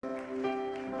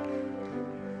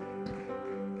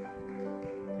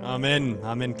Amén,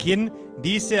 amén. ¿Quién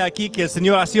dice aquí que el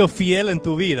Señor ha sido fiel en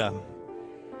tu vida?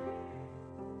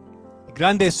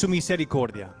 Grande es su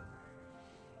misericordia.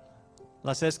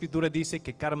 Las Escrituras dicen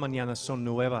que cada mañana son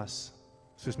nuevas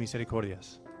sus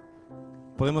misericordias.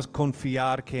 Podemos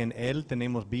confiar que en Él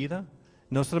tenemos vida,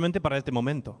 no solamente para este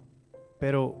momento,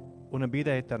 pero una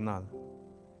vida eterna.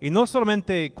 Y no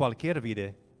solamente cualquier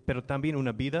vida, pero también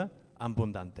una vida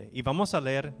abundante. Y vamos a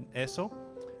leer eso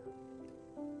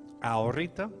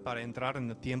ahorita para entrar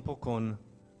en el tiempo con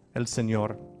el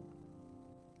Señor.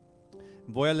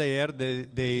 Voy a leer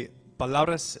de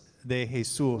palabras de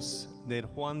Jesús, de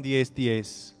Juan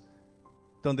 10:10,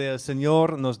 donde el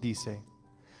Señor nos dice: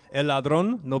 el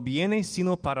ladrón no viene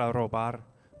sino para robar,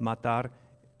 matar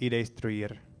y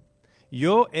destruir.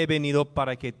 Yo he venido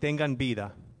para que tengan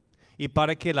vida y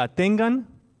para que la tengan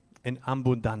en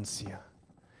abundancia.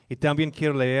 Y también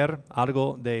quiero leer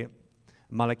algo de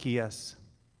Malaquías.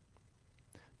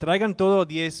 Traigan todo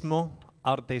diezmo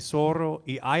al tesoro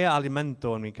y haya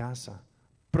alimento en mi casa.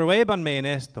 Pruébanme en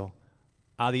esto,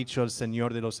 ha dicho el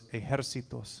Señor de los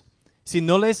ejércitos. Si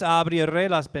no les abriré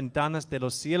las ventanas de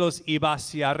los cielos y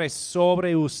vaciaré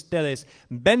sobre ustedes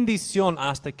bendición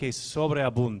hasta que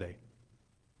sobreabunde.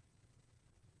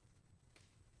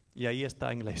 Y ahí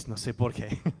está en inglés, no sé por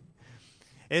qué.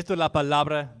 Esto es la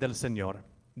palabra del Señor.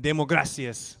 Demos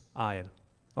gracias a Él.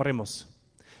 Oremos.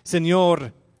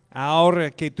 Señor,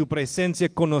 ahora que tu presencia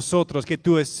con nosotros, que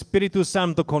tu Espíritu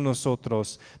Santo con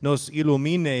nosotros nos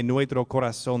ilumine nuestros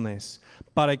corazones,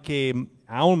 para que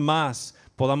aún más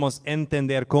podamos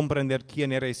entender, comprender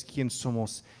quién eres, quién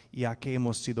somos y a qué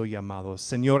hemos sido llamados.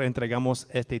 Señor, entregamos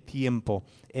este tiempo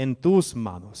en tus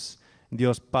manos,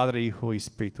 Dios Padre, Hijo y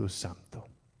Espíritu Santo.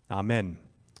 Amén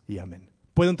y amén.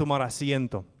 Pueden tomar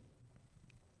asiento.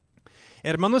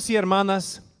 Hermanos y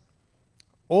hermanas,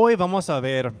 hoy vamos a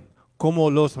ver cómo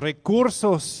los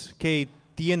recursos que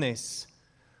tienes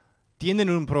tienen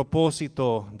un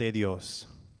propósito de Dios.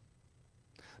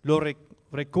 Los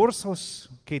recursos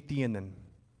que tienen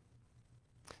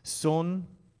son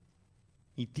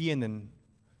y tienen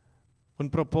un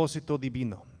propósito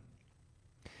divino.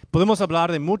 Podemos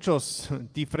hablar de muchos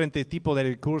diferentes tipos de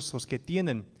recursos que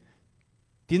tienen.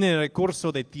 Tienen el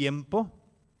recurso de tiempo,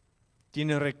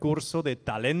 tienen el recurso de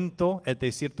talento, es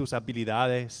decir, tus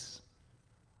habilidades,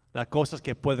 las cosas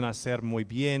que pueden hacer muy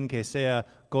bien, que sea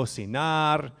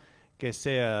cocinar, que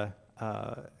sea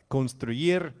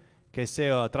construir, que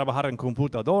sea trabajar en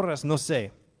computadoras, no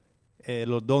sé,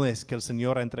 los dones que el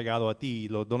Señor ha entregado a ti,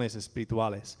 los dones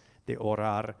espirituales de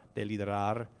orar, de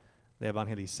liderar, de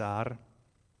evangelizar.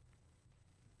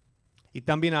 Y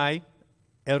también hay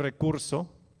el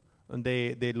recurso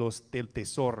del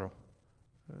tesoro,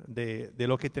 de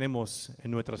lo que tenemos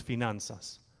en nuestras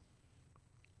finanzas.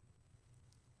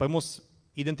 Podemos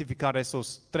identificar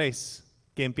esos tres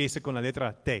que empiezan con la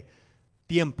letra T: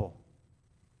 tiempo,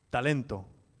 talento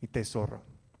y tesoro.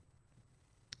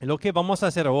 Y lo que vamos a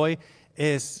hacer hoy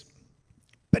es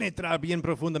penetrar bien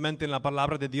profundamente en la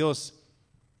palabra de Dios,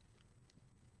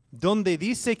 donde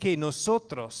dice que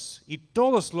nosotros y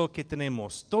todos lo que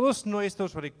tenemos, todos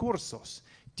nuestros recursos,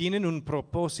 tienen un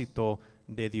propósito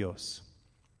de Dios.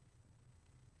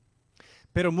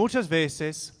 Pero muchas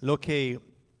veces lo que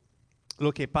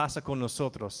pasa con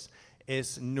nosotros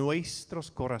es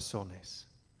nuestros corazones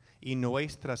y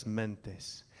nuestras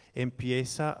mentes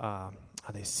empieza a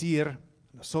decir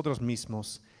nosotros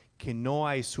mismos que no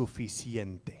hay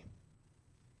suficiente.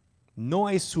 No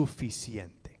hay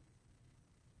suficiente.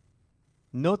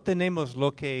 No tenemos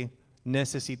lo que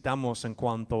necesitamos en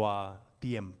cuanto a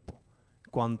tiempo, en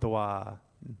cuanto a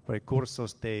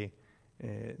recursos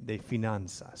de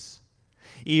finanzas.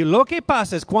 Y lo que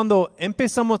pasa es cuando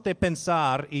empezamos a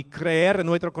pensar y creer en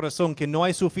nuestro corazón que no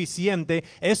hay suficiente,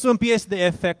 eso empieza a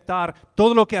afectar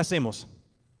todo lo que hacemos.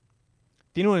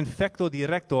 Tiene un efecto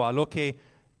directo a lo que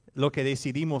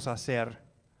decidimos hacer.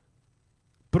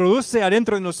 Produce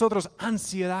adentro de nosotros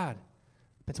ansiedad.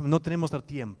 Pensamos, no tenemos el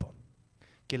tiempo,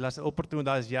 que las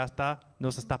oportunidades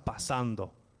nos está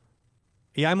pasando.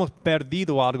 Ya hemos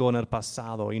perdido algo en el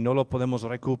pasado y no lo podemos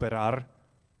recuperar.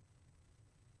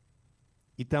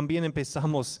 Y también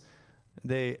empezamos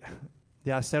de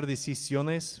hacer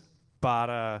decisiones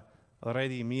para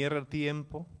redimir el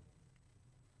tiempo.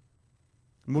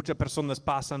 Muchas personas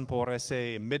pasan por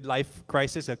ese midlife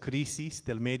crisis, la crisis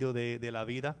del medio de la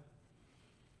vida.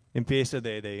 Empieza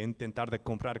de intentar de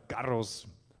comprar carros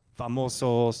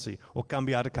famosos o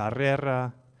cambiar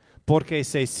carrera, porque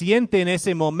se siente en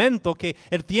ese momento que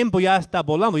el tiempo ya está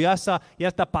volando, ya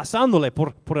está pasándole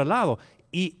por el lado.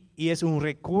 Y es un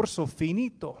recurso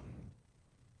finito.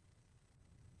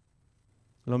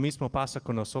 Lo mismo pasa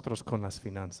con nosotros con las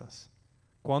finanzas.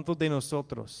 ¿Cuántos de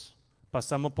nosotros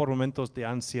pasamos por momentos de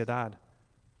ansiedad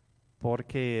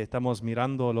porque estamos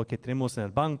mirando lo que tenemos en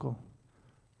el banco,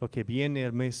 lo que viene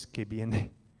el mes que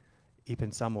viene y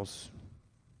pensamos,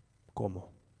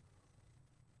 ¿cómo?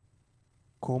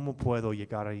 ¿Cómo puedo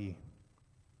llegar ahí?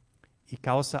 Y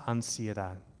causa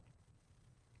ansiedad.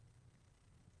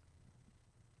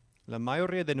 La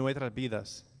mayoría de nuestras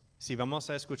vidas, si vamos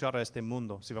a escuchar a este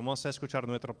mundo, si vamos a escuchar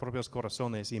nuestros propios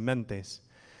corazones y mentes,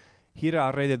 gira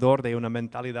alrededor de una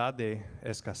mentalidad de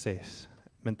escasez,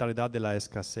 mentalidad de la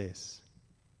escasez,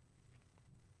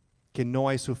 que no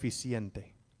hay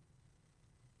suficiente.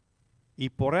 Y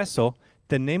por eso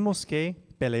tenemos que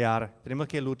pelear, tenemos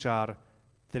que luchar,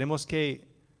 tenemos que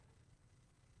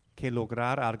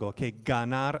lograr algo, que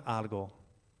ganar algo.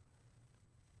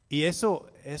 Y eso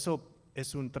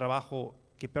es un trabajo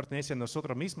que pertenece a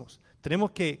nosotros mismos.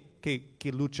 Tenemos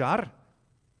que luchar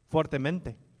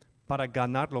fuertemente para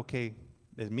ganar lo que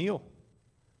es mío.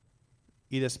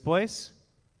 Y después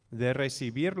de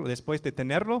recibirlo, después de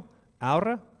tenerlo,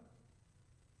 ahora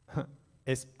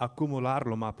es acumular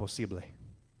lo más posible.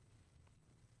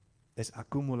 Es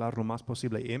acumular lo más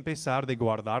posible y empezar de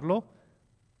guardarlo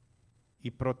y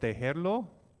protegerlo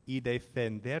y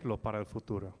defenderlo para el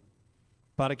futuro.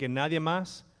 Para que nadie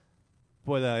más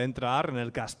pueda entrar en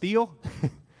el castillo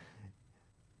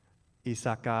y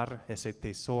sacar ese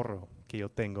tesoro que yo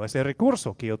tengo, ese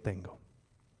recurso que yo tengo.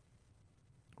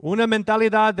 Una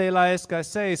mentalidad de la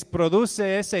escasez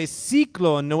produce ese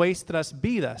ciclo en nuestras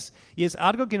vidas y es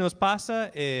algo que nos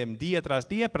pasa día tras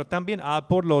día, pero también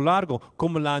por lo largo,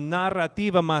 como la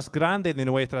narrativa más grande de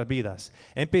nuestras vidas.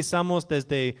 Empezamos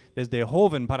desde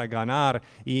joven para ganar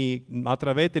y a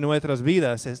través de nuestras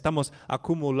vidas estamos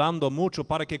acumulando mucho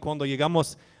para que cuando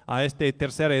llegamos a esta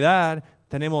tercera edad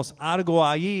tenemos algo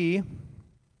allí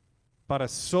para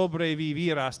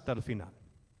sobrevivir hasta el final.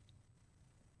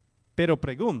 Pero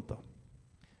pregunto,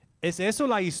 ¿es eso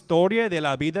la historia de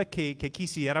la vida que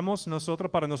quisiéramos nosotros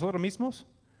para nosotros mismos?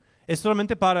 ¿Es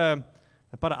solamente para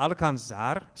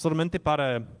alcanzar, solamente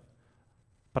para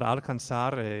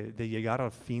alcanzar de llegar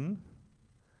al fin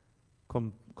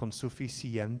con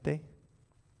suficiente?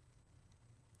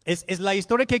 ¿Es la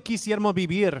historia que quisiéramos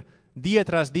vivir día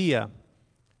tras día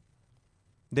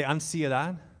de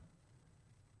ansiedad,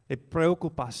 de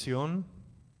preocupación,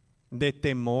 de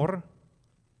temor?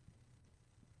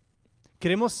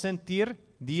 Queremos sentir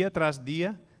día tras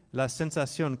día la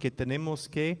sensación que tenemos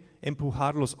que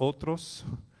empujar los otros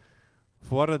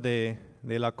fuera de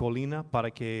la colina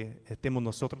para que estemos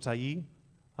nosotros allí,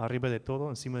 arriba de todo,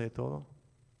 encima de todo.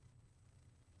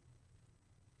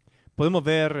 Podemos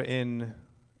ver en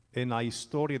la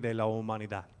historia de la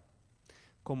humanidad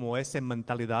cómo esa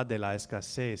mentalidad de la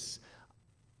escasez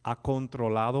ha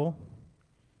controlado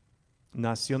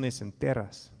naciones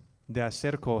enteras de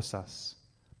hacer cosas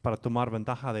para tomar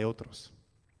ventaja de otros.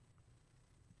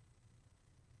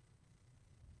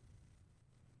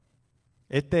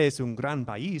 Este es un gran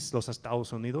país, los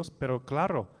Estados Unidos, pero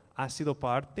claro, ha sido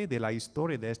parte de la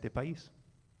historia de este país.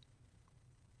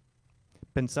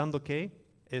 Pensando que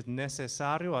es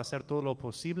necesario hacer todo lo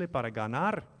posible para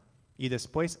ganar y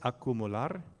después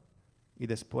acumular y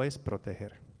después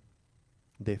proteger,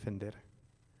 defender.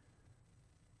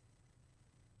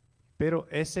 Pero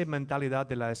esa mentalidad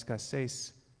de la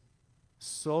escasez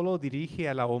solo dirige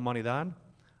a la humanidad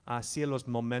hacia los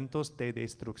momentos de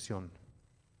destrucción.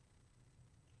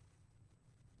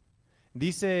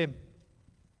 Dice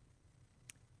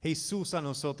Jesús a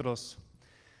nosotros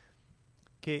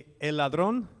que el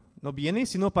ladrón no viene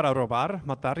sino para robar,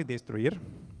 matar y destruir.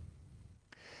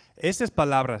 Esas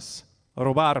palabras,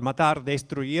 robar, matar,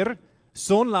 destruir,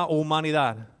 son la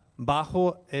humanidad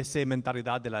bajo esa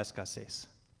mentalidad de la escasez.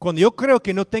 Cuando yo creo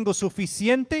que no tengo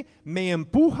suficiente, me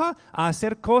empuja a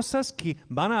hacer cosas que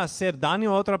van a hacer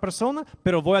daño a otra persona,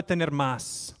 pero voy a tener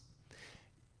más.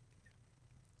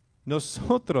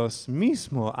 Nosotros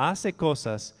mismos hacemos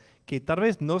cosas que tal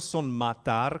vez no son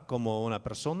matar como una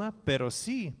persona, pero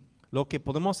sí, lo que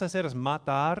podemos hacer es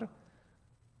matar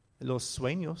los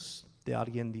sueños de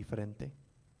alguien diferente.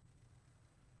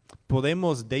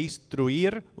 Podemos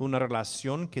destruir una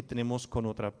relación que tenemos con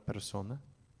otra persona.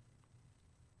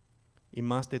 Y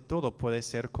más de todo puede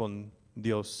ser con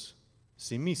Dios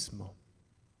sí mismo.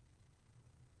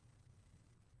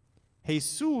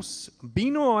 Jesús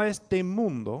vino a este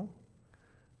mundo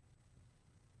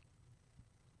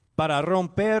para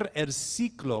romper el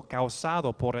ciclo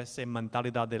causado por esa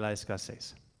mentalidad de la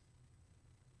escasez.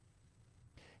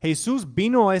 Jesús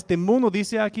vino a este mundo,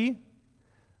 dice aquí,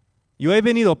 yo he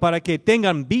venido para que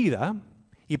tengan vida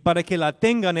y para que la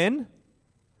tengan en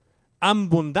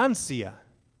abundancia.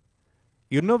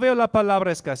 Yo no veo la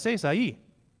palabra escasez ahí.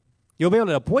 Yo veo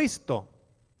el opuesto.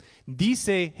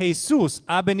 Dice Jesús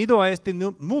ha venido a este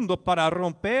mundo para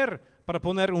romper, para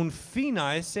poner un fin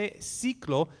a ese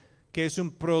ciclo que es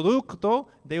un producto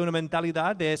de una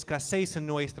mentalidad de escasez en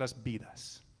nuestras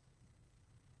vidas.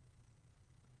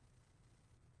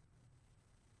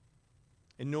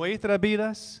 En nuestras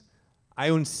vidas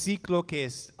hay un ciclo que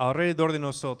es alrededor de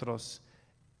nosotros.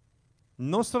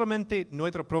 No solamente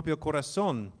nuestro propio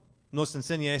corazón nos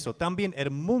enseña eso, también el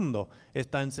mundo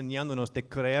está enseñándonos de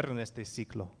creer en este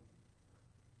ciclo.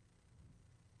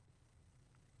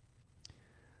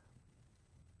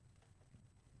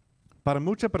 Para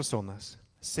muchas personas,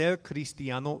 ser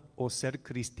cristiano o ser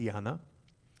cristiana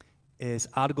es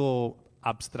algo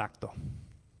abstracto.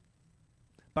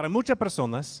 Para muchas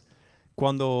personas,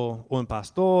 cuando un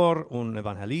pastor, un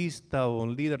evangelista o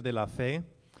un líder de la fe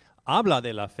habla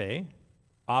de la fe,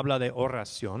 habla de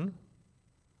oración,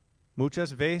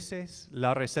 muchas veces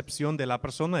la recepción de la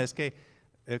persona es que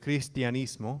el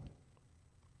cristianismo,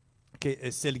 que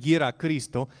es seguir a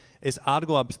Cristo, es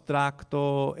algo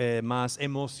abstracto, más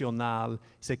emocional,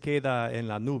 se queda en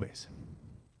las nubes.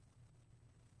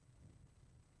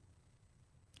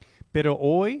 Pero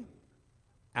hoy,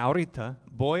 ahorita,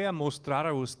 voy a mostrar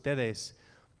a ustedes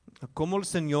cómo el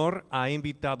Señor ha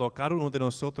invitado a cada uno de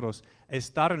nosotros a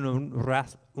estar en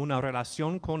una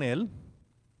relación con Él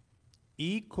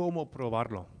y cómo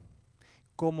probarlo,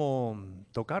 cómo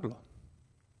tocarlo.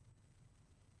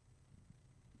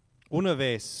 Una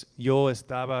vez yo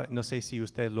estaba, no sé si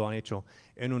ustedes lo han hecho,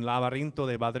 en un laberinto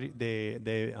de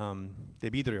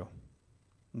vidrio,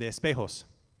 de espejos.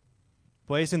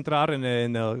 Puedes entrar en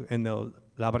el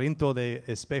laberinto de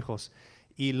espejos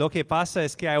y lo que pasa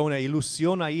es que hay una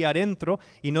ilusión ahí adentro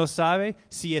y no sabe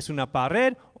si es una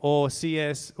pared o si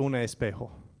es un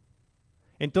espejo.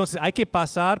 Entonces hay que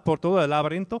pasar por todo el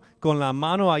laberinto con la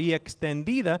mano ahí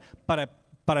extendida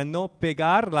para no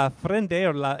pegar la frente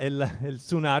o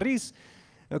su nariz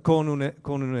con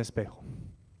un espejo,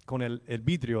 con el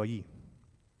vidrio allí.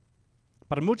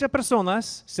 Para muchas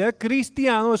personas, ser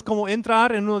cristiano es como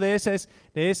entrar en uno de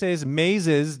esos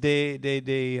mazes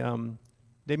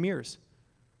de mirrors,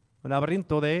 un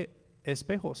laberinto de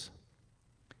espejos.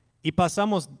 Y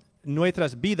pasamos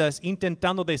nuestras vidas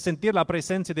intentando de sentir la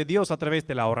presencia de Dios a través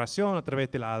de la oración, a través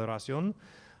de la adoración,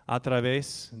 a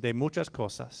través de muchas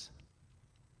cosas.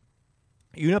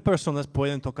 Y unas personas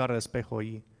pueden tocar el espejo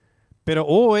ahí. Pero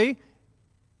hoy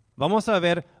vamos a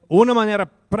ver una manera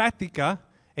práctica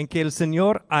en que el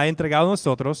Señor ha entregado a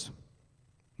nosotros,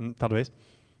 tal vez,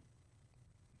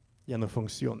 ya no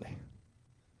funcione.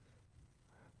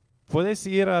 ¿Puedes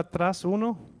ir atrás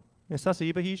uno? ¿Estás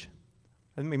ahí, Bahish?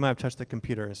 I think we might have touched the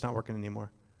computer. It's not working anymore.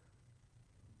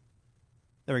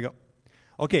 There we go.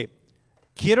 Ok.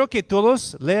 Quiero que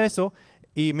todos lean eso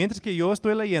y mientras que yo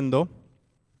estoy leyendo,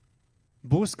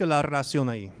 busca la relación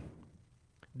ahí.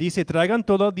 Dice, traigan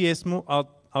todo el diezmo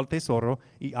al tesoro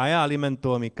y haya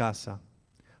alimento en mi casa.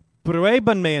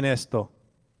 Pruébenme en esto.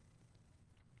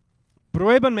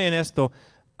 Pruébenme en esto,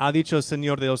 ha dicho el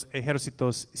Señor de los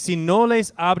ejércitos. Si no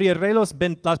les abriré las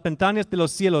ventanas de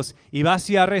los cielos y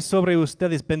vaciaré sobre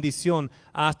ustedes bendición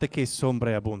hasta que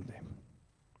sobreabunde.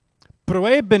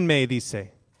 Pruébenme,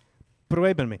 dice.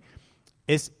 Pruébenme.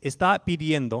 Está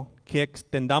pidiendo que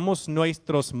extendamos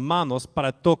nuestras manos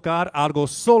para tocar algo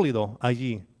sólido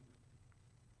allí.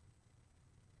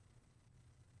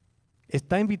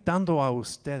 Está invitando a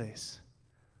ustedes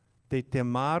de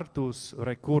temar tus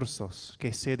recursos,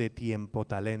 que sea de tiempo,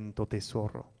 talento,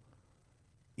 tesoro,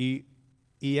 y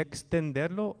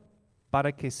extenderlo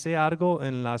para que sea algo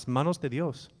en las manos de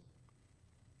Dios.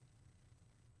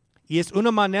 Y es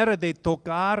una manera de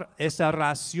tocar esa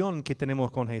relación que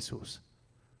tenemos con Jesús.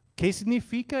 ¿Qué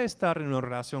significa estar en una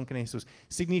relación con Jesús?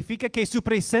 Significa que su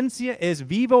presencia es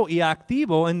vivo y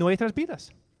activo en nuestras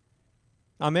vidas.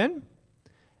 Amén.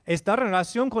 Estar en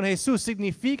relación con Jesús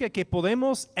significa que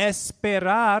podemos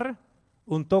esperar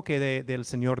un toque del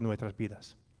Señor en nuestras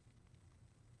vidas.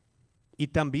 Y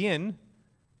también,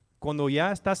 cuando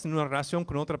ya estás en una relación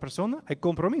con otra persona, hay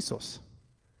compromisos.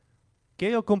 ¿Qué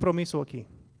es el compromiso aquí?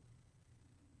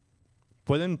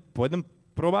 Pueden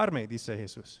probarme, dice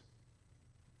Jesús.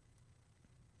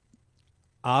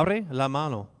 Abre la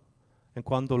mano en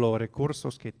cuanto a los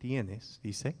recursos que tienes,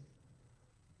 dice.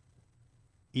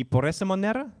 Y por esa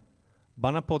manera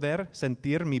van a poder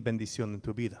sentir mi bendición en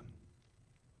tu vida.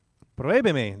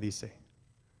 Pruébeme, dice.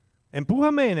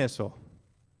 Empújame en eso.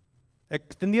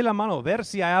 Extendí la mano, ver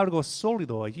si hay algo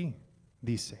sólido allí,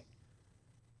 dice.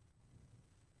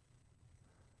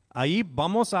 Ahí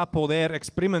vamos a poder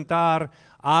experimentar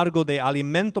algo de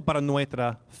alimento para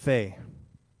nuestra fe.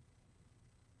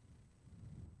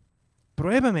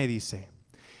 Pruébame, dice.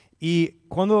 Y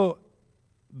cuando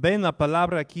ven la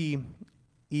palabra aquí,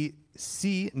 y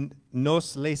si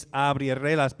nos les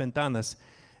abriré las ventanas,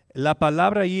 la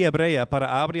palabra ahí hebrea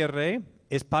para abriré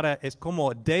es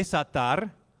como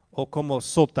desatar o como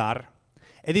soltar.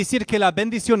 Es decir, que la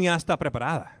bendición ya está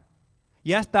preparada.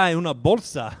 Ya está en una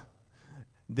bolsa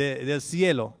del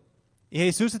cielo. Y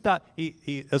Jesús está,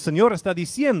 y el Señor está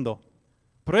diciendo,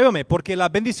 pruébame, porque la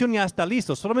bendición ya está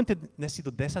lista. Solamente necesito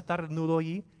desatar el nudo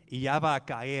allí y ya va a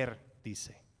caer,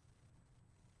 dice.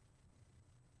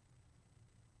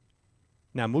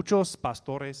 Muchos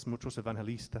pastores, muchos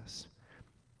evangelistas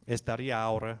estarían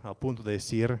ahora al punto de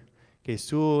decir que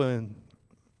tú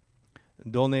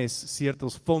dones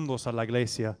ciertos fondos a la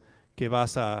iglesia que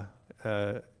vas a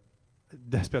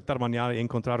despertar mañana y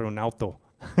encontrar un auto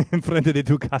enfrente de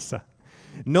tu casa.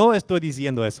 No estoy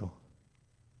diciendo eso.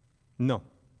 No.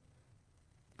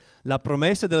 La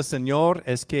promesa del Señor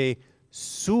es que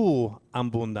su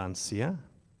abundancia,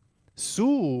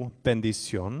 su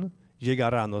bendición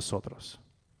llegará a nosotros.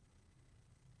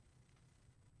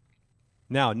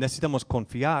 Necesitamos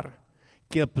confiar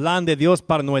que el plan de Dios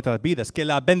para nuestras vidas, que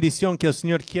la bendición que el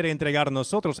Señor quiere entregar a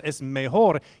nosotros es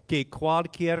mejor que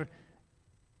cualquier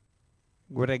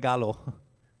regalo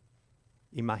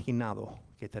imaginado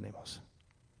que tenemos.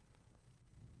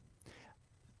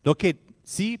 Lo que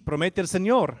sí promete el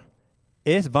Señor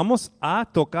es vamos a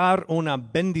tocar una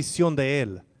bendición de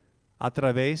Él a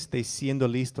través de siendo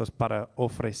listos para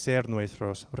ofrecer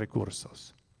nuestros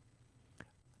recursos.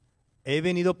 He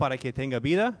venido para que tenga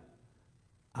vida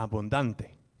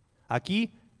abundante.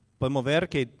 Aquí podemos ver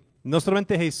que no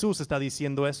solamente Jesús está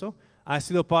diciendo eso, ha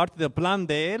sido parte del plan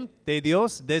de Él, de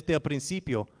Dios, desde el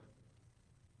principio.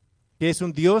 Que es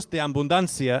un Dios de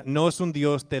abundancia, no es un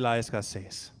Dios de la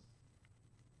escasez.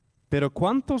 Pero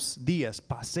 ¿cuántos días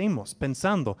pasemos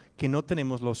pensando que no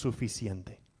tenemos lo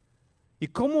suficiente? ¿Y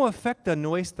cómo afecta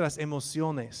nuestras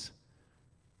emociones?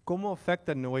 ¿Cómo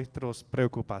afecta nuestras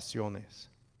preocupaciones?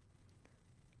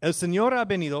 El Señor ha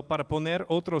venido para poner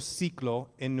otro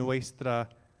ciclo en nuestra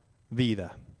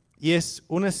vida. Y es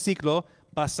un ciclo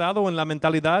basado en la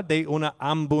mentalidad de una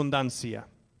abundancia.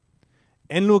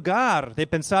 En lugar de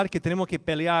pensar que tenemos que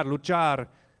pelear,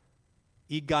 luchar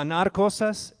y ganar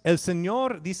cosas, el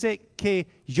Señor dice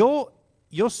que yo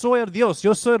soy el Dios,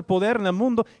 yo soy el poder en el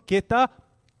mundo que está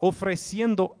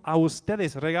ofreciendo a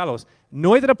ustedes regalos.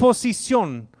 Nuestra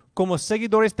posición como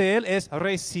seguidores de Él es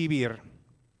recibir.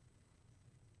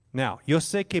 Yo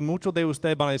sé que muchos de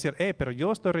ustedes van a decir, pero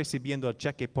yo estoy recibiendo el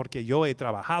cheque porque yo he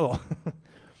trabajado.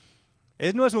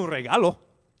 No es un regalo,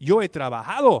 yo he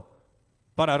trabajado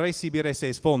para recibir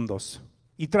esos fondos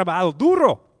y trabajado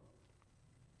duro.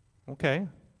 Ok.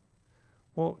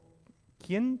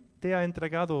 ¿Quién te ha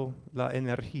entregado la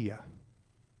energía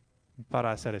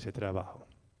para hacer ese trabajo?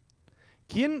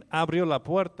 ¿Quién abrió la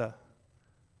puerta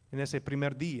en ese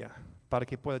primer día para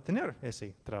que pueda tener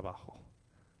ese trabajo?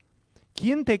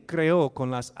 ¿Quién te creó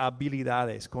con las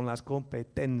habilidades, con las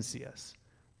competencias,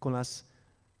 con las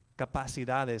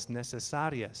capacidades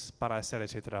necesarias para hacer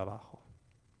ese trabajo?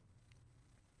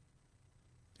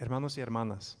 Hermanos y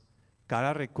hermanas,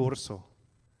 cada recurso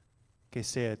que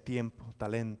sea tiempo,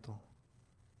 talento,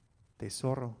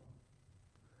 tesoro,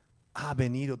 ha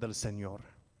venido del Señor.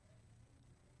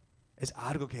 Es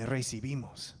algo que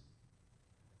recibimos.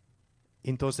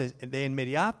 Entonces, de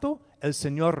inmediato, el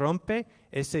Señor rompe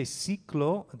ese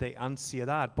ciclo de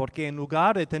ansiedad, porque en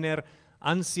lugar de tener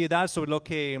ansiedad sobre lo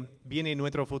que viene en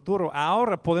nuestro futuro,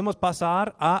 ahora podemos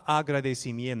pasar a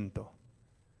agradecimiento.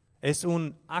 Es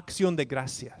una acción de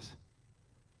gracias.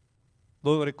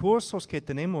 Los recursos que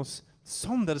tenemos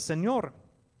son del Señor.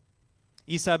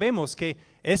 Y sabemos que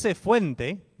esa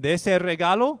fuente de ese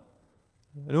regalo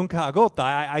nunca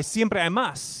agota, siempre hay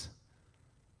más.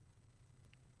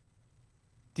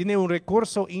 Tiene un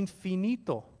recurso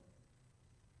infinito.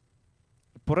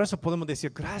 Por eso podemos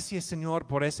decir, gracias Señor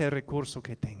por ese recurso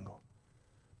que tengo,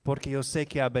 porque yo sé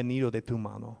que ha venido de tu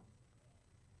mano.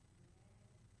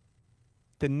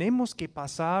 Tenemos que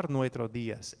pasar nuestros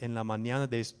días en la mañana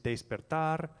de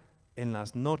despertar, en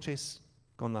las noches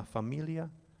con la familia,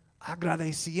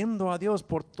 agradeciendo a Dios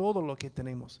por todo lo que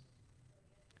tenemos,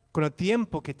 con el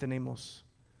tiempo que tenemos,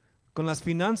 con las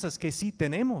finanzas que sí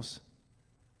tenemos,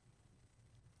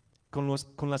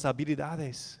 con las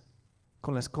habilidades,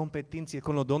 con las competencias,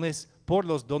 con los dones, por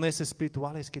los dones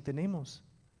espirituales que tenemos,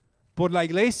 por la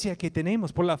iglesia que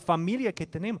tenemos, por la familia que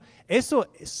tenemos.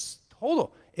 Eso es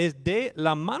todo, es de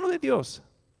la mano de Dios.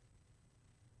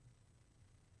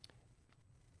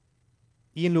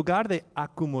 Y en lugar de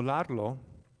acumularlo,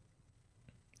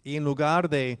 y en lugar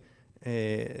de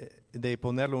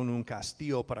ponerlo en un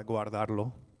castillo para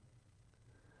guardarlo,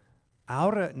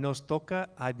 ahora nos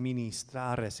toca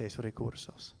administrar esos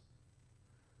recursos.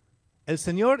 El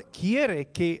Señor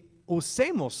quiere que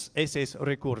usemos esos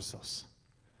recursos.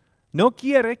 No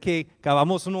quiere que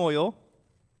cavamos un hoyo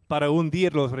para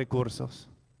hundir los recursos.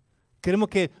 Queremos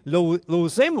que lo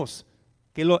usemos,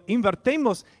 que lo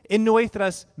invertimos en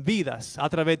nuestras vidas a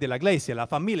través de la iglesia, la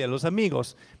familia, los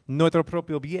amigos, nuestro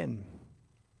propio bien.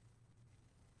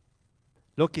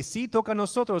 Lo que sí toca a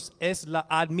nosotros es la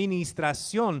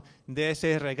administración de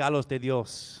esos regalos de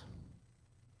Dios.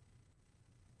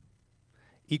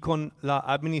 Y con la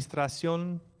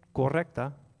administración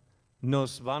correcta,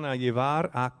 nos van a llevar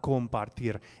a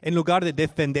compartir. En lugar de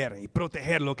defender y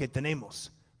proteger lo que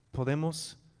tenemos,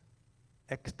 podemos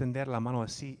extender la mano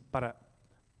así para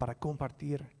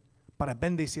compartir, para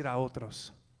bendecir a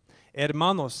otros.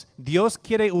 Hermanos, Dios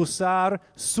quiere usar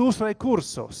sus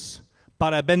recursos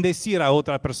para bendecir a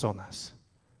otras personas.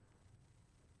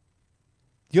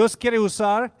 Dios quiere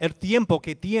usar el tiempo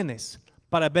que tienes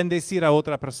para bendecir a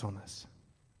otras personas.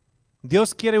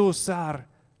 Dios quiere usar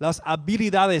las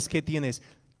habilidades que tienes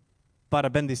para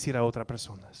bendecir a otras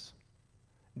personas.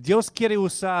 Dios quiere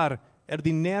usar el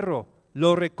dinero,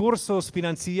 los recursos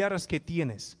financieros que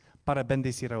tienes para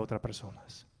bendecir a otras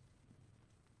personas.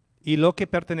 Y lo que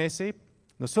pertenece a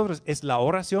nosotros es la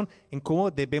oración en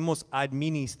cómo debemos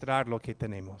administrar lo que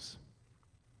tenemos.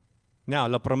 Now,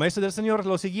 la promesa del Señor es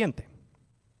lo siguiente.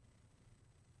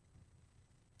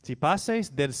 Si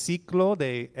pases del ciclo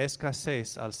de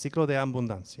escasez al ciclo de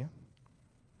abundancia,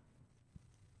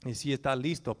 y si estás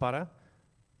listo para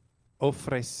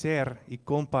ofrecer y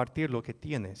compartir lo que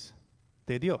tienes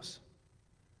de Dios,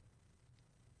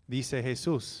 dice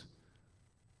Jesús,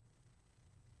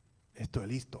 estoy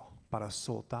listo para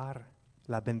soltar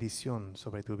la bendición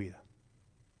sobre tu vida.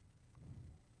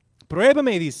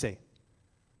 Pruébame, dice,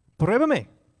 pruébame.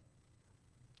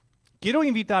 Quiero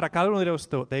invitar a cada uno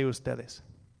de ustedes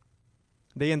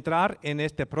de entrar en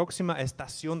esta próxima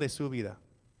estación de su vida,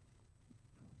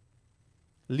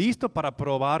 listo para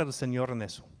probar al Señor en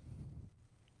eso,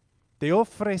 de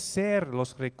ofrecer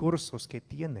los recursos que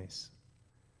tienes,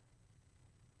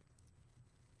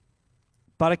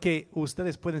 para que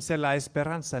ustedes puedan ser la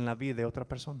esperanza en la vida de otras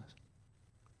personas.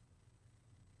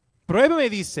 Pruébame,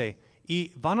 dice,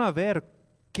 y van a ver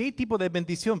qué tipo de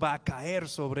bendición va a caer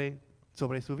sobre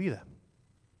su vida.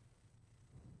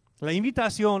 La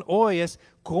invitación hoy es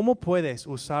cómo puedes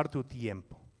usar tu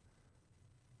tiempo,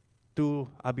 tu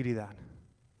habilidad,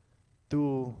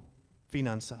 tus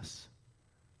finanzas.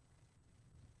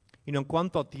 Y en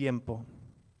cuanto a tiempo,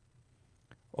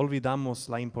 olvidamos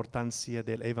la importancia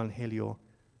del Evangelio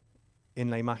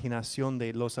en la imaginación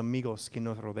de los amigos que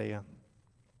nos rodean.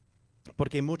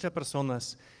 Porque muchas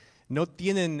personas no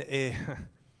tienen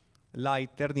la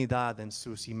eternidad en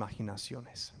sus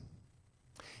imaginaciones.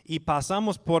 Y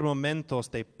pasamos por momentos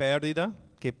de pérdida,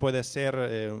 que puede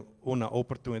ser una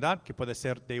oportunidad, que puede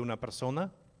ser de una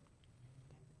persona.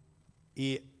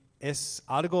 Y es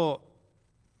algo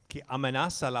que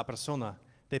amenaza a la persona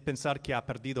de pensar que ha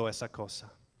perdido esa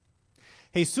cosa.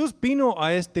 Jesús vino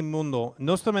a este mundo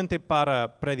no solamente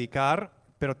para predicar,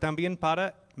 pero también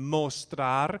para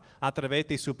mostrar a través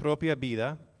de su propia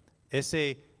vida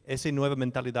esa nueva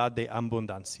mentalidad de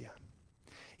abundancia.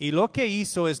 Y lo que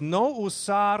hizo es no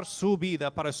usar su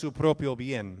vida para su propio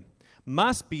bien.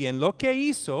 Más bien, lo que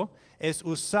hizo es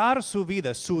usar su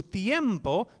vida, su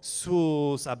tiempo,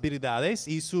 sus habilidades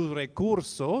y sus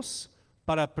recursos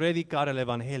para predicar el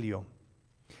Evangelio.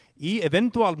 Y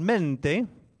eventualmente,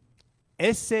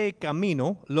 ese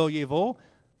camino lo llevó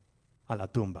a la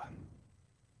tumba.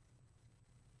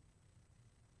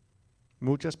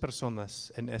 Muchas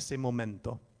personas en ese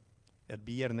momento, el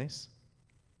viernes,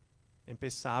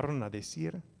 empezaron a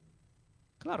decir,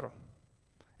 claro,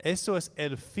 eso es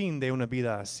el fin de una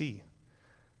vida así.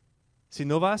 Si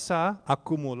no vas a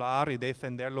acumular y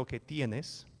defender lo que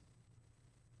tienes,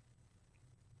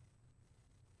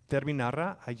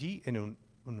 terminará allí en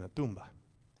una tumba,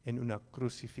 en una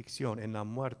crucifixión, en la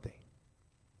muerte.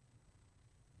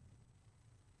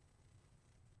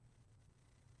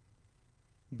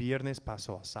 Viernes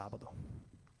pasó a sábado.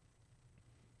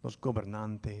 Los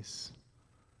gobernantes,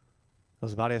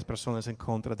 las varias personas en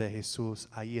contra de Jesús,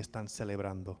 ahí están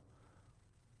celebrando.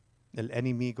 El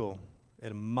enemigo,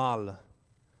 el mal,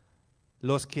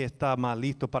 los que están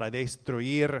malitos para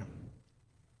destruir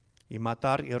y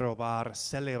matar y robar,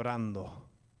 celebrando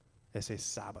ese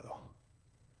sábado.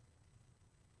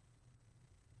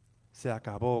 Se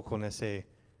acabó con ese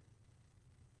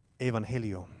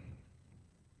evangelio.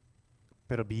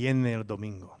 Pero viene el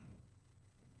domingo.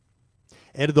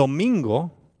 El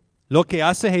domingo, lo que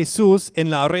hace Jesús en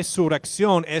la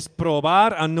resurrección es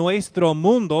probar a nuestro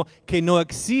mundo que no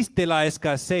existe la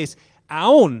escasez,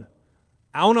 aún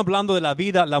hablando de la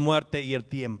vida, la muerte y el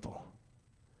tiempo.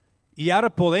 Y ahora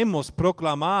podemos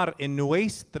proclamar en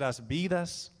nuestras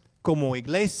vidas como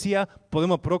iglesia,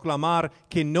 podemos proclamar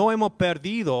que no hemos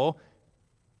perdido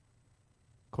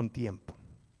con tiempo.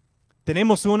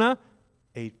 Tenemos una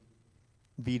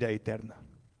vida eterna.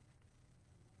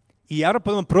 Y ahora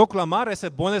podemos proclamar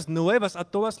esas buenas nuevas a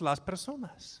todas las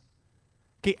personas.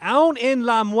 Que aún en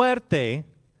la muerte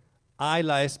hay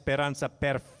la esperanza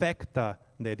perfecta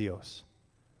de Dios.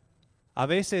 A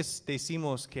veces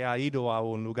decimos que ha ido a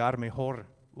un lugar mejor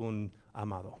un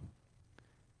amado.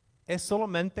 ¿Es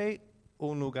solamente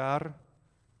un lugar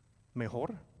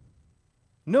mejor?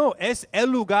 No, es el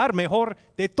lugar mejor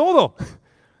de todo.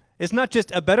 It's not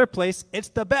just a better place,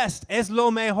 it's the best. Es lo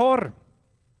mejor.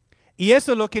 Y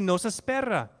eso es lo que nos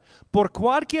espera. Por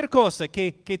cualquier cosa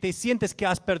que te sientes que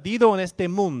has perdido en este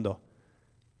mundo,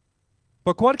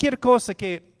 por cualquier cosa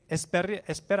que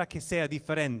espera que sea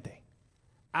diferente,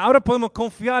 ahora podemos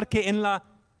confiar que en la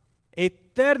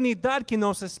eternidad que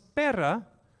nos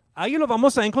espera, ahí lo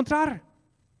vamos a encontrar.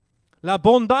 La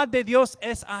bondad de Dios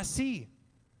es así.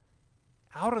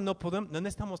 Ahora no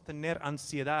necesitamos tener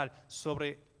ansiedad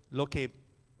sobre lo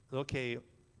que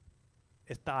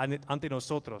está ante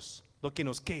nosotros, lo que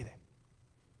nos quede.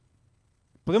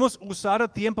 Podemos usar el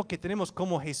tiempo que tenemos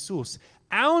como Jesús,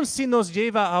 aun si nos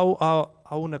lleva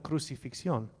a una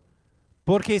crucifixión,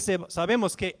 porque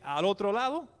sabemos que al otro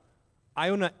lado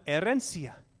hay una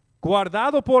herencia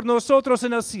guardado por nosotros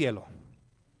en el cielo.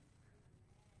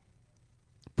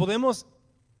 Podemos,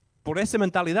 por esa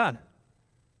mentalidad,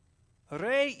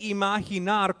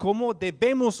 reimaginar cómo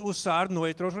debemos usar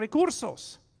nuestros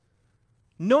recursos.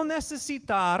 No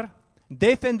necesitar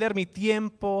defender mi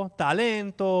tiempo,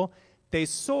 talento,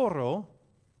 tesoro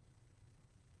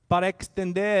para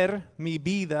extender mi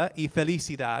vida y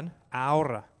felicidad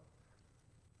ahora.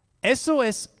 Eso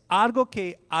es algo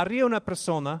que haría una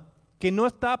persona que no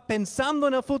está pensando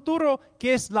en el futuro,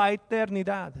 que es la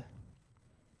eternidad.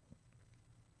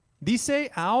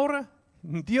 Dice ahora,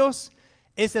 Dios,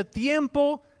 es el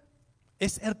tiempo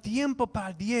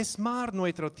para diezmar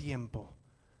nuestro tiempo,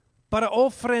 para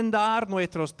ofrendar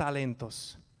nuestros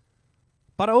talentos,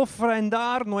 para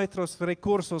ofrendar nuestros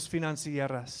recursos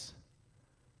financieros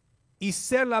y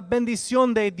ser la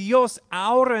bendición de Dios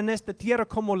ahora en esta tierra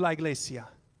como la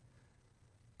iglesia.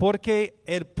 Porque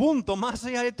el punto más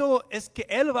allá de todo es que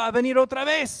Él va a venir otra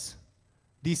vez,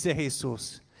 dice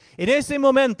Jesús. En ese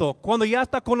momento, cuando ya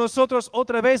está con nosotros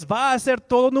otra vez, va a ser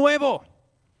todo nuevo.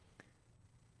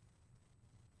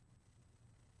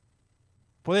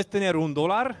 Puedes tener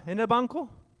 $1 en el banco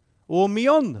o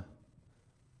 1,000,000.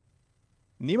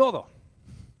 Ni modo.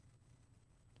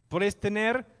 Puedes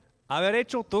haber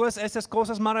hecho todas esas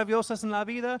cosas maravillosas en la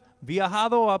vida,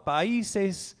 viajado a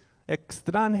países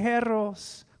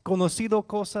extranjeros, conocido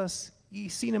cosas y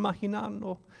sin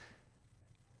imaginarlo.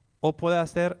 O puede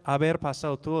haber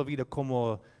pasado toda la vida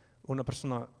como una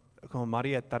persona como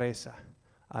María Teresa,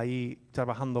 ahí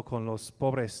trabajando con los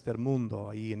pobres del mundo,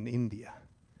 ahí en India.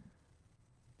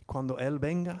 Cuando Él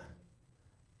venga,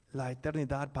 la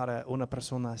eternidad para una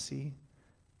persona así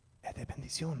es de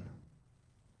bendición.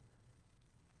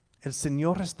 El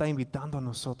Señor está invitando a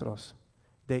nosotros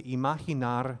de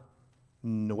imaginar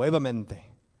nuevamente,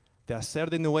 de hacer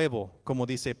de nuevo, como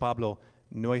dice Pablo,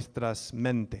 nuestras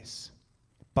mentes,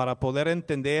 para poder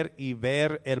entender y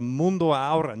ver el mundo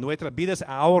ahora, nuestras vidas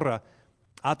ahora,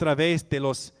 a través de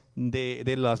los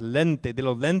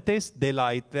lentes de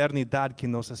la eternidad que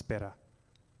nos espera.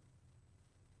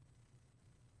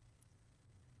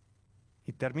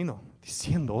 Y termino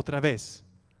diciendo otra vez,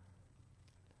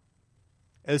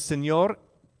 el Señor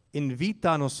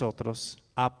invita a nosotros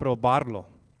a probarlo.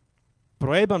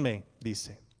 Pruébame,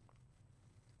 dice.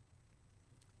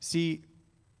 Si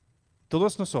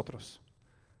todos nosotros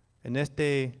en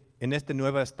esta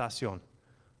nueva estación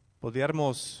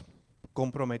pudiéramos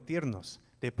comprometernos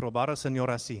de probar al Señor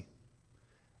así,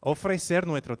 ofrecer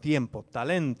nuestro tiempo,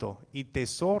 talento y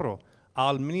tesoro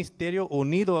al ministerio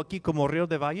unido aquí como Río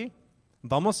de Valle,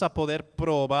 vamos a poder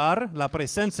probar la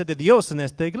presencia de Dios en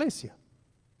esta iglesia.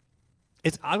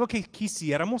 ¿Es algo que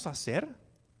quisiéramos hacer?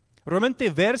 ¿Realmente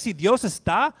ver si Dios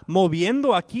está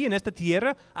moviendo aquí en esta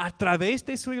tierra a través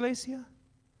de su iglesia?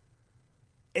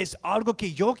 Es algo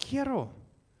que yo quiero.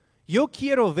 Yo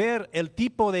quiero ver el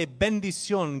tipo de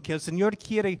bendición que el Señor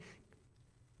quiere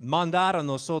mandar a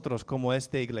nosotros como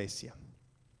esta iglesia.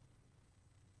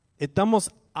 Estamos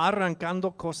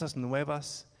arrancando cosas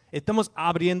nuevas. Estamos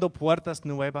abriendo puertas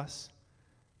nuevas.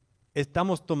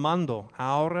 Estamos tomando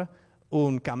ahora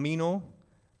un camino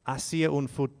hacia un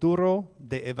futuro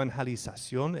de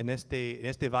evangelización en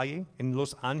este valle, en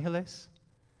Los Ángeles.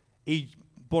 Y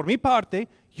por mi parte,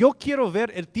 yo quiero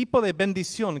ver el tipo de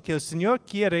bendición que el Señor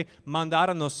quiere mandar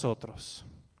a nosotros.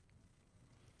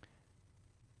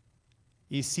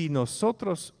 Y si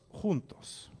nosotros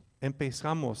juntos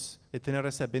empezamos a tener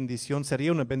esa bendición,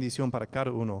 sería una bendición para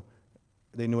cada uno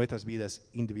de nuestras vidas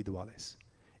individuales.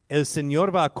 El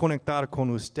Señor va a conectar con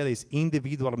ustedes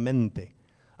individualmente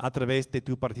a través de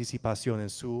tu participación en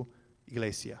su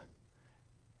iglesia.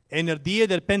 En el día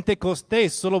del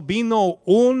Pentecostés, ¿solo vino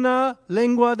una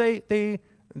lengua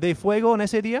de fuego en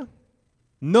ese día?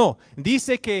 No,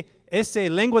 dice que esa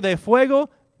lengua de fuego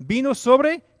vino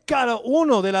sobre cada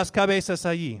uno de las cabezas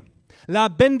allí. La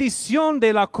bendición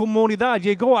de la comunidad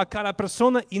llegó a cada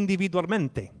persona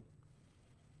individualmente.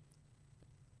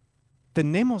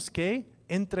 Tenemos que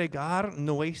entregar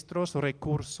nuestros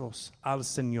recursos al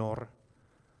Señor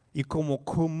y como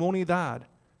comunidad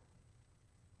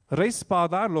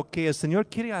respaldar lo que el Señor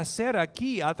quiere hacer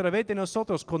aquí a través de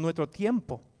nosotros con nuestro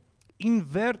tiempo.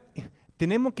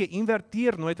 Tenemos que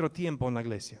invertir nuestro tiempo en la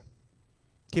iglesia.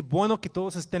 Qué bueno que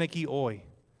todos estén aquí hoy.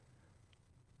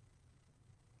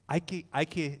 Hay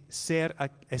que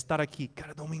estar aquí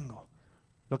cada domingo,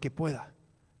 lo que pueda.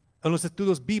 En los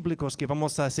estudios bíblicos que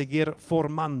vamos a seguir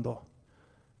formando.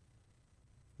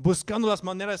 Buscando las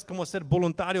maneras como ser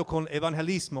voluntario con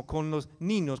evangelismo, con los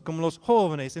niños, con los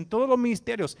jóvenes, en todos los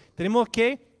ministerios. Tenemos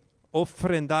que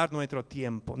ofrendar nuestro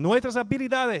tiempo, nuestras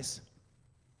habilidades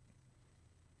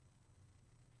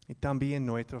y también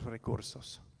nuestros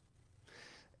recursos.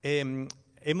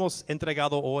 Hemos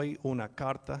entregado hoy una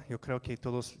carta, yo creo que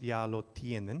todos ya lo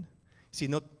tienen. Si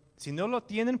no lo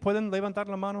tienen, ¿pueden levantar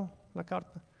la mano, la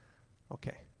carta? Ok.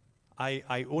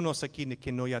 Hay unos aquí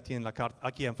que no ya tienen la carta,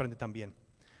 aquí enfrente también.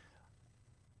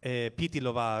 Piti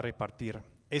lo va a repartir.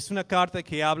 Es una carta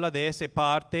que habla de esa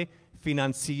parte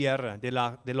financiera,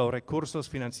 de los recursos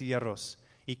financieros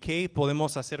y qué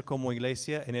podemos hacer como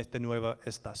iglesia en esta nueva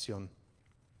estación.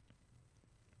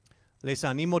 Les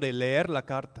animo de leer la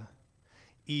carta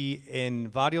y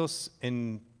en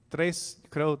 3,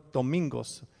 creo,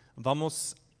 domingos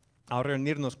vamos a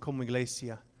reunirnos como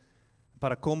iglesia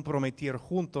para comprometer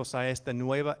juntos a esta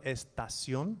nueva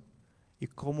estación. ¿Y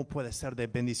cómo puede ser de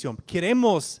bendición?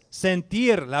 Queremos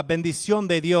sentir la bendición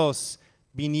de Dios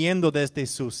viniendo desde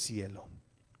su cielo.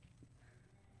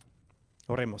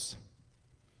 Oremos.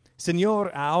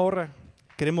 Señor, ahora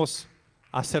queremos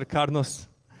acercarnos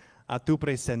a tu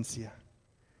presencia,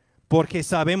 porque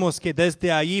sabemos que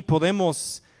desde allí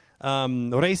podemos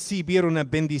recibir una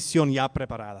bendición ya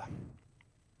preparada.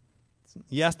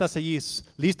 Ya estás allí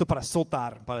listo para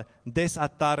soltar, para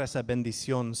desatar esa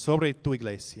bendición sobre tu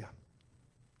iglesia.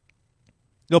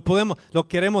 Lo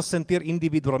queremos sentir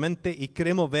individualmente y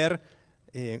queremos ver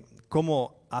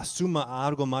cómo asuma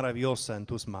algo maravilloso en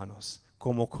tus manos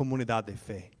como comunidad de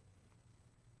fe.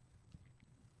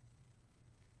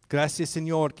 Gracias,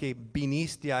 Señor, que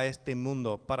viniste a este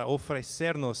mundo para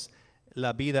ofrecernos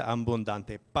la vida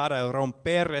abundante, para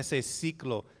romper ese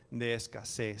ciclo de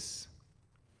escasez.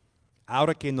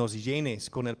 Ahora que nos llenes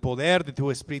con el poder de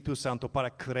tu Espíritu Santo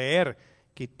para creer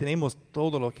que tenemos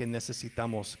todo lo que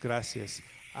necesitamos. Gracias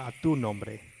a tu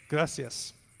nombre.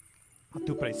 Gracias a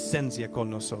tu presencia con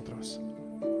nosotros.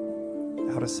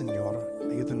 Ahora, Señor,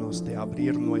 ayúdanos de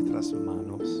abrir nuestras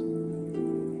manos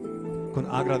con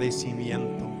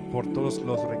agradecimiento por todos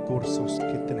los recursos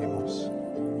que tenemos.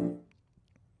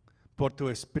 Por tu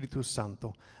Espíritu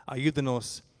Santo,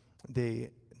 ayúdanos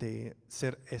de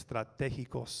ser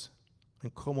estratégicos en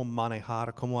cómo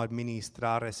manejar, cómo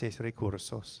administrar esos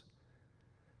recursos.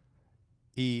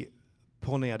 Y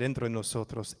pone adentro de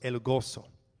nosotros el gozo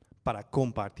para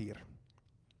compartir.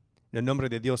 En el nombre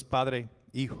de Dios Padre,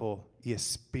 Hijo y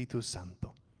Espíritu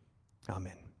Santo.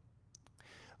 Amén.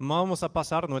 Vamos a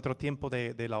pasar nuestro tiempo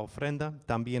de la ofrenda,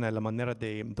 también a la manera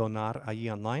de donar allí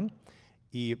online,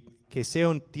 y que sea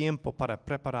un tiempo para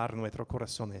preparar nuestros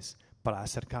corazones para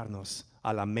acercarnos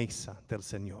a la mesa del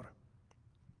Señor.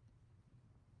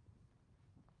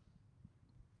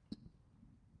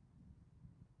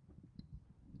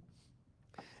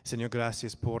 Señor,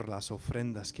 gracias por las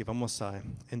ofrendas que vamos a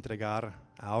entregar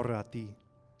ahora a ti.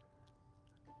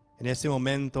 En ese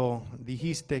momento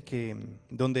dijiste que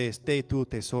donde esté tu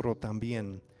tesoro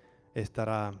también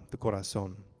estará tu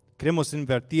corazón. Queremos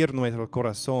invertir nuestro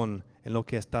corazón en lo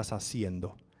que estás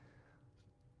haciendo.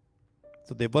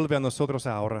 Devuelve a nosotros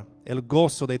ahora el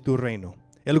gozo de tu reino,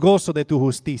 el gozo de tu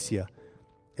justicia,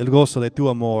 el gozo de tu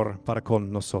amor para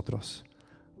con nosotros.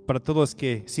 para todos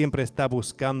que siempre está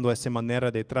buscando esa manera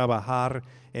de trabajar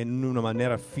en una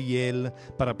manera fiel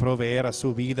para proveer a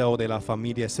su vida o de la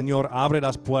familia. Señor, abre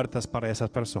las puertas para esas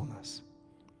personas.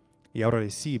 Y ahora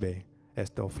recibe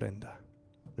esta ofrenda.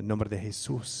 En el nombre de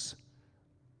Jesús.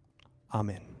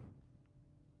 Amén.